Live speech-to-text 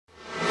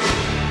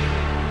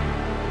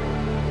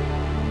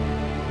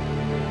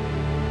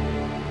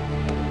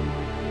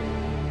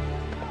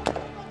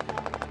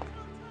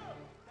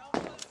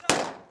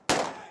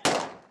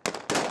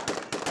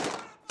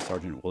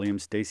Sergeant William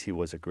Stacey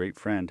was a great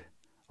friend,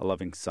 a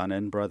loving son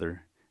and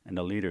brother, and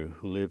a leader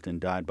who lived and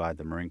died by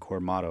the Marine Corps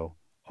motto,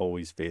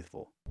 always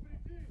faithful.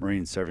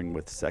 Marines serving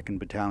with 2nd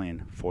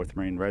Battalion, 4th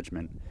Marine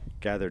Regiment,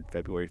 gathered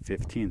February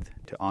 15th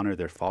to honor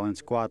their fallen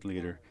squad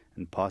leader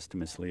and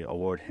posthumously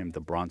award him the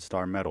Bronze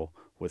Star Medal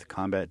with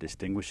Combat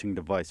Distinguishing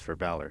Device for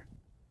Valor.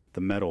 The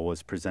medal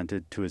was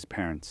presented to his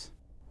parents.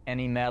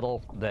 Any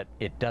medal that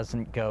it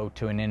doesn't go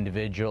to an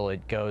individual,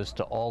 it goes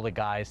to all the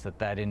guys that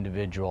that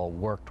individual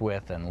worked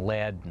with and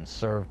led and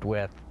served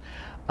with.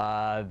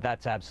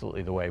 That's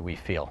absolutely the way we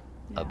feel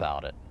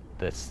about it.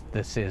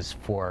 This is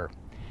for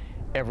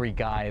every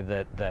guy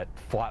that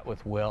fought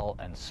with Will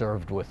and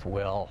served with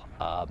Will.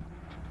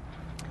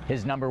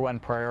 His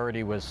 #1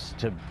 priority was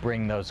to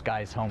bring those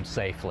guys home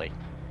safely.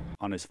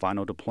 On his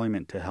final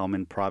deployment to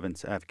Helmand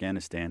Province,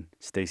 Afghanistan,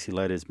 Stacey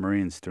led his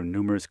Marines through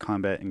numerous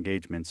combat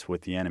engagements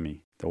with the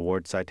enemy. The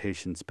award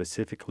citation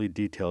specifically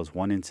details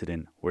one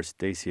incident where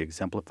Stacey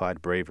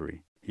exemplified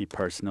bravery. He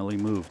personally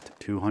moved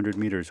 200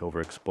 meters over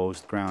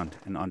exposed ground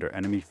and under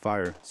enemy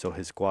fire so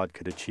his squad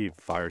could achieve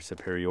fire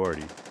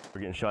superiority.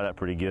 We're getting shot at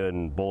pretty good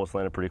and bullets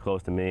landed pretty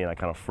close to me and I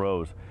kind of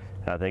froze.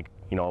 And I think,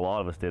 a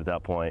lot of us did at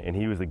that point. And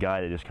he was the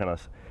guy that just kind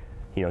of,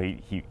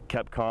 he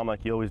kept calm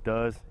like he always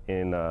does.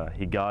 And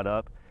he got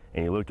up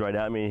and he looked right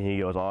at me and he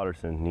goes,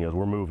 "Otterson," and he goes,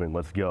 "We're moving,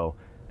 let's go."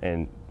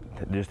 And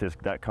just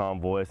that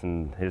calm voice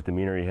and his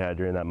demeanor he had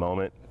during that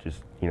moment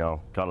just,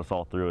 got us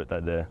all through it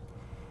that day.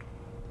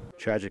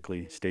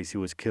 Tragically, Stacey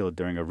was killed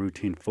during a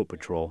routine foot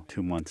patrol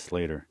 2 months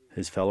later.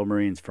 His fellow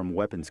Marines from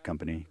Weapons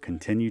Company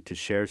continued to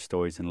share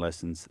stories and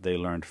lessons they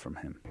learned from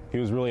him. He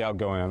was really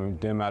outgoing. I mean,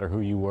 it didn't matter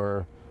who you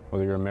were,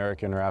 whether you're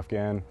American or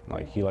Afghan,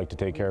 he liked to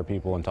take care of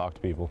people and talk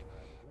to people.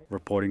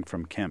 Reporting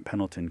from Camp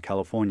Pendelton,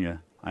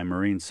 California, I'm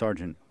Marine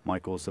Sergeant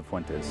Michael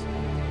Cifuentes.